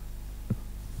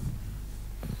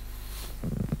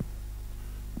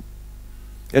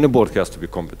 And a board has to be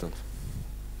competent.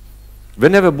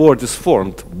 Whenever a board is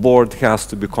formed, board has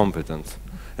to be competent.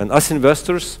 And as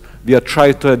investors, we are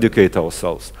trying to educate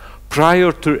ourselves.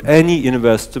 Prior to any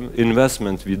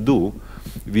investment we do,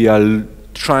 we are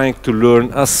trying to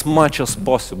learn as much as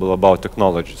possible about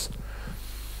technologies.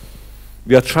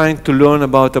 We are trying to learn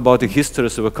about the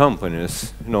histories of the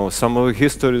companies. You know, some of the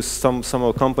histories, some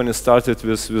of the companies started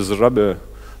with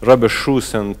rubber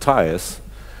shoes and tires,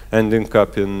 ending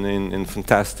up in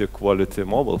fantastic quality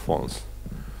mobile phones.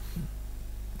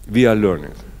 We are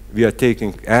learning. We are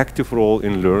taking active role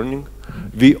in learning.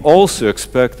 We also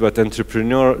expect that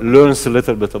entrepreneur learns a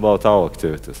little bit about our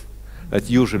activities. That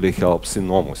usually helps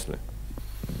enormously.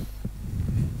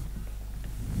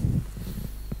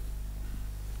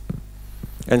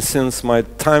 And since my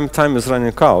time is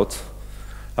running out,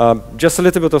 just a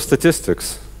little bit of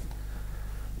statistics.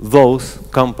 Those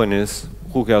companies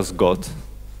who has got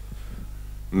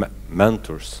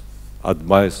mentors,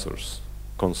 advisors,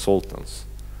 consultants,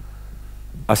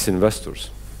 as investors,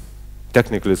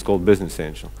 technically it's called business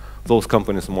angel, those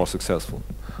companies are more successful.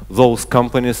 Those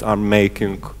companies are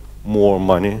making more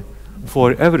money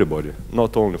for everybody,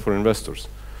 not only for investors.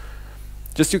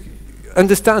 Just you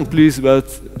understand, please, that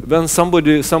when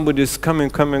somebody is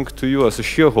coming to you as a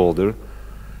shareholder,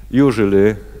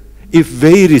 usually, if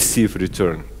they receive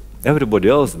return, everybody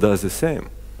else does the same.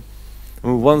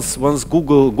 Once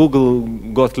Google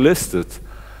got listed,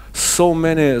 so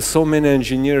many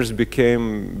engineers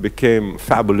became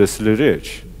fabulously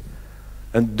rich.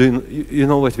 And do you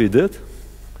know what we did?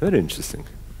 Very interesting.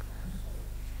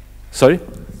 Sorry?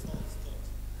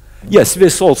 Yes, we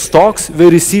sold stocks, we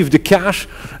received the cash,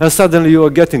 and suddenly you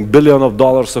are getting billions of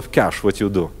dollars of cash. What you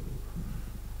do?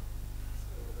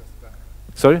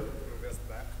 Sorry?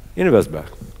 Invest back.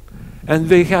 And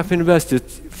they have invested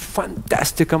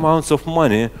fantastic amounts of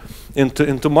money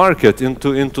into market,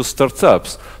 into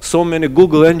startups. So many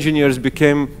Google engineers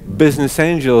became business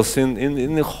angels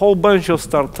in a whole bunch of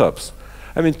startups.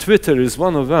 I mean, Twitter is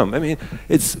one of them. I mean,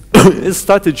 it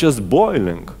started just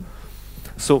boiling.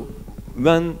 So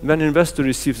when investor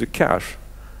receives the cash,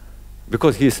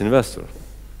 because he is investor,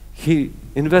 he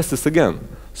invests again.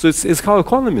 So it's how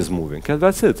economy is moving, and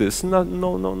that's it. It's not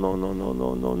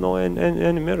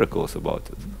any miracles about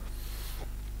it.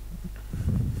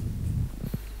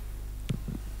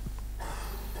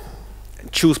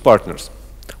 Choose partners.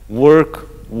 Work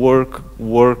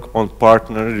on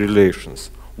partner relations.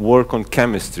 Work on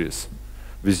chemistries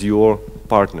with your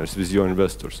partners, with your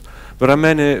investors. There are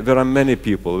many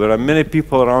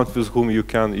people around with whom you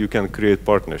can create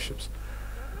partnerships.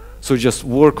 So just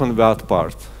work on that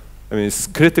part. I mean, it's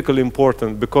critically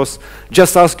important, because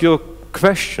just ask your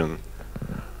question.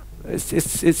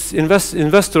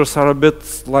 Investors are a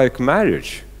bit like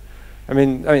marriage. I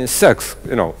mean, sex,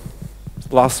 you know,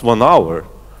 lasts 1 hour,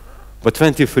 but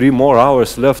 23 more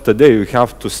hours left a day. You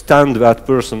have to stand that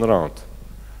person around.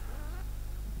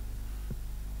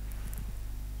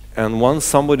 And once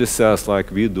somebody says,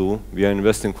 like we do, we are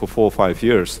investing for 4 or 5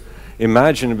 years,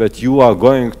 imagine that you are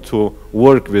going to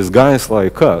work with guys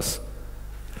like us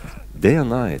day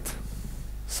and night,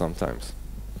 sometimes,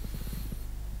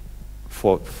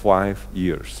 for 5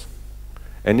 years.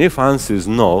 And if answer is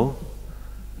no,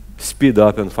 speed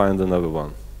up and find another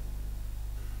one.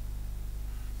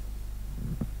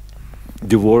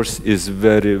 Divorce is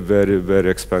very, very, very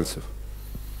expensive.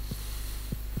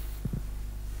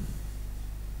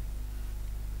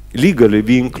 Legally,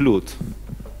 we include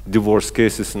divorce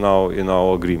cases now in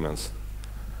our agreements.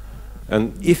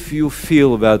 And if you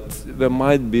feel that there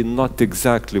might be not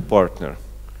exactly partner,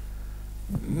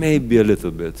 maybe a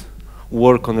little bit,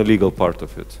 work on the legal part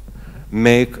of it.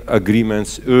 Make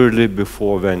agreements early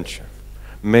before venture.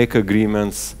 Make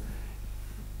agreements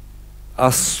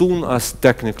as soon as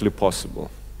technically possible.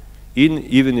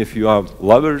 Even if you are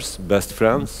lovers, best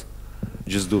friends,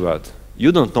 just do that.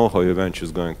 You don't know how your venture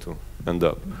is going to end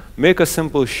up. Make a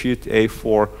simple sheet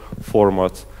A4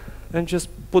 format and just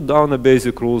put down the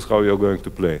basic rules how you're going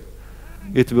to play.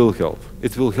 It will help.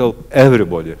 It will help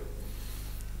everybody.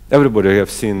 Everybody have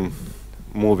seen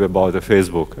movie about the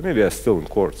Facebook. Maybe they're still in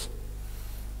courts.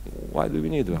 Why do we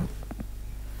need that?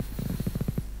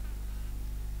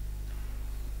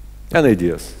 And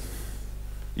ideas.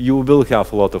 You will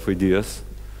have a lot of ideas.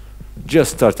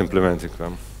 Just start implementing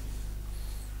them.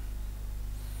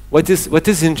 What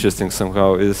is interesting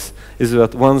somehow is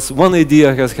that once one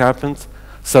idea has happened,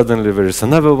 suddenly there is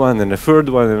another one and a third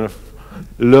one. And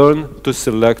learn to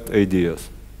select ideas.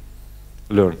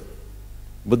 Learn.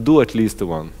 But do at least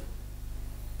one.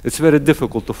 It's very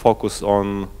difficult to focus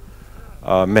on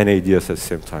many ideas at the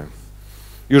same time.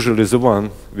 Usually the one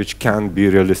which can be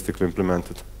realistically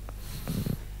implemented.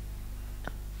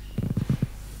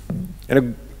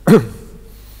 And a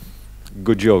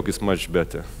good joke is much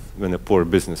better than a poor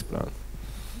business plan.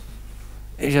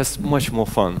 it's just much more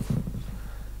fun.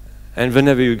 And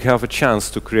whenever you have a chance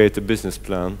to create a business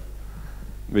plan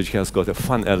which has got a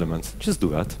fun element, just do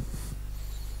that.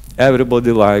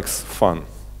 Everybody likes fun.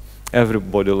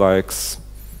 Everybody likes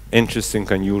interesting,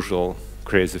 unusual,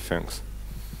 crazy things.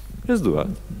 Just do that.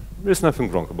 There's nothing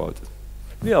wrong about it.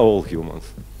 We are all humans.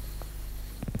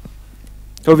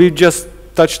 So we just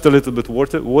touched a little bit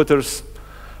waters.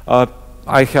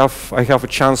 I have a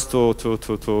chance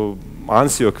to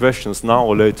answer your questions now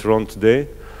or later on today.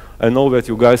 I know that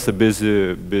you guys are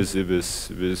busy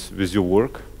with your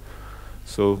work.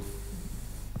 So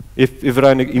if there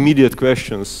are any immediate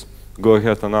questions, go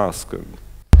ahead and ask. If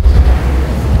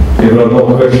there are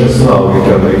no questions now, we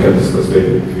can discuss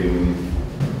later between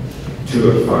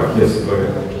 2 and 5. Yes, go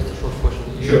ahead. Just a short question.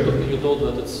 Sure. You told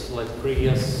that it's like 3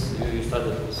 years you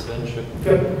started this venture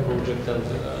project, and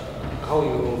how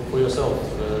you, for yourself,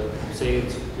 say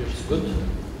it's good,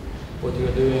 what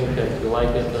you're doing, and you like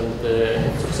it, and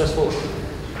it's successful?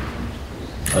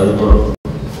 I don't know.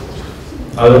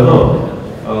 I don't know.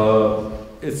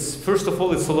 It's first of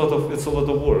all, it's a lot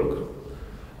of work.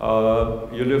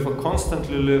 You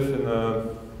constantly live in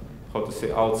a, how to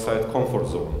say, outside comfort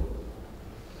zone.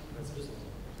 That's business.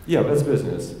 Yeah, that's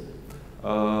business.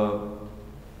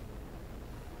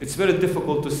 It's very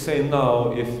difficult to say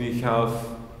now if we have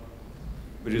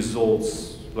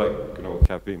results like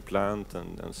have been planned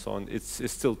and so on. It's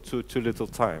still too little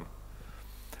time.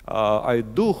 I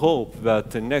do hope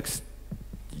that the next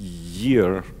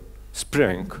year,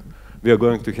 spring, we are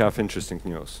going to have interesting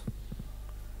news.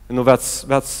 That's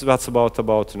about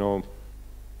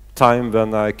time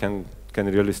when I can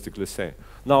realistically say.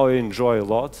 Now I enjoy a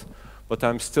lot, but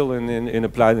I'm still in a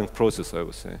planning process, I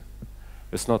would say.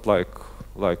 It's not like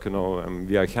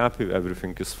we are happy,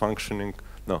 everything is functioning.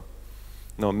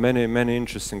 No, many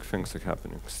interesting things are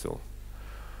happening still.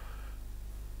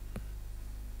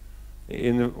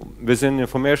 Within the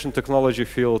information technology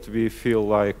field, we feel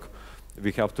like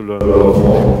we have to learn a lot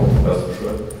more, that's for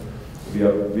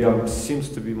sure. Seems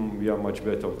to be we are much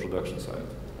better on production side.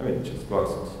 I mean, just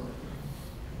classes.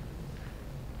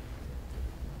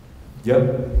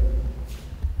 Yeah.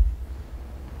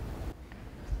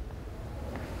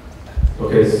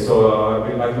 Okay,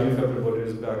 so I believe everybody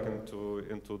is back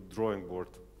into drawing board.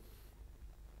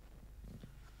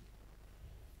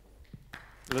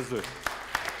 Let's do it.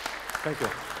 Thank you.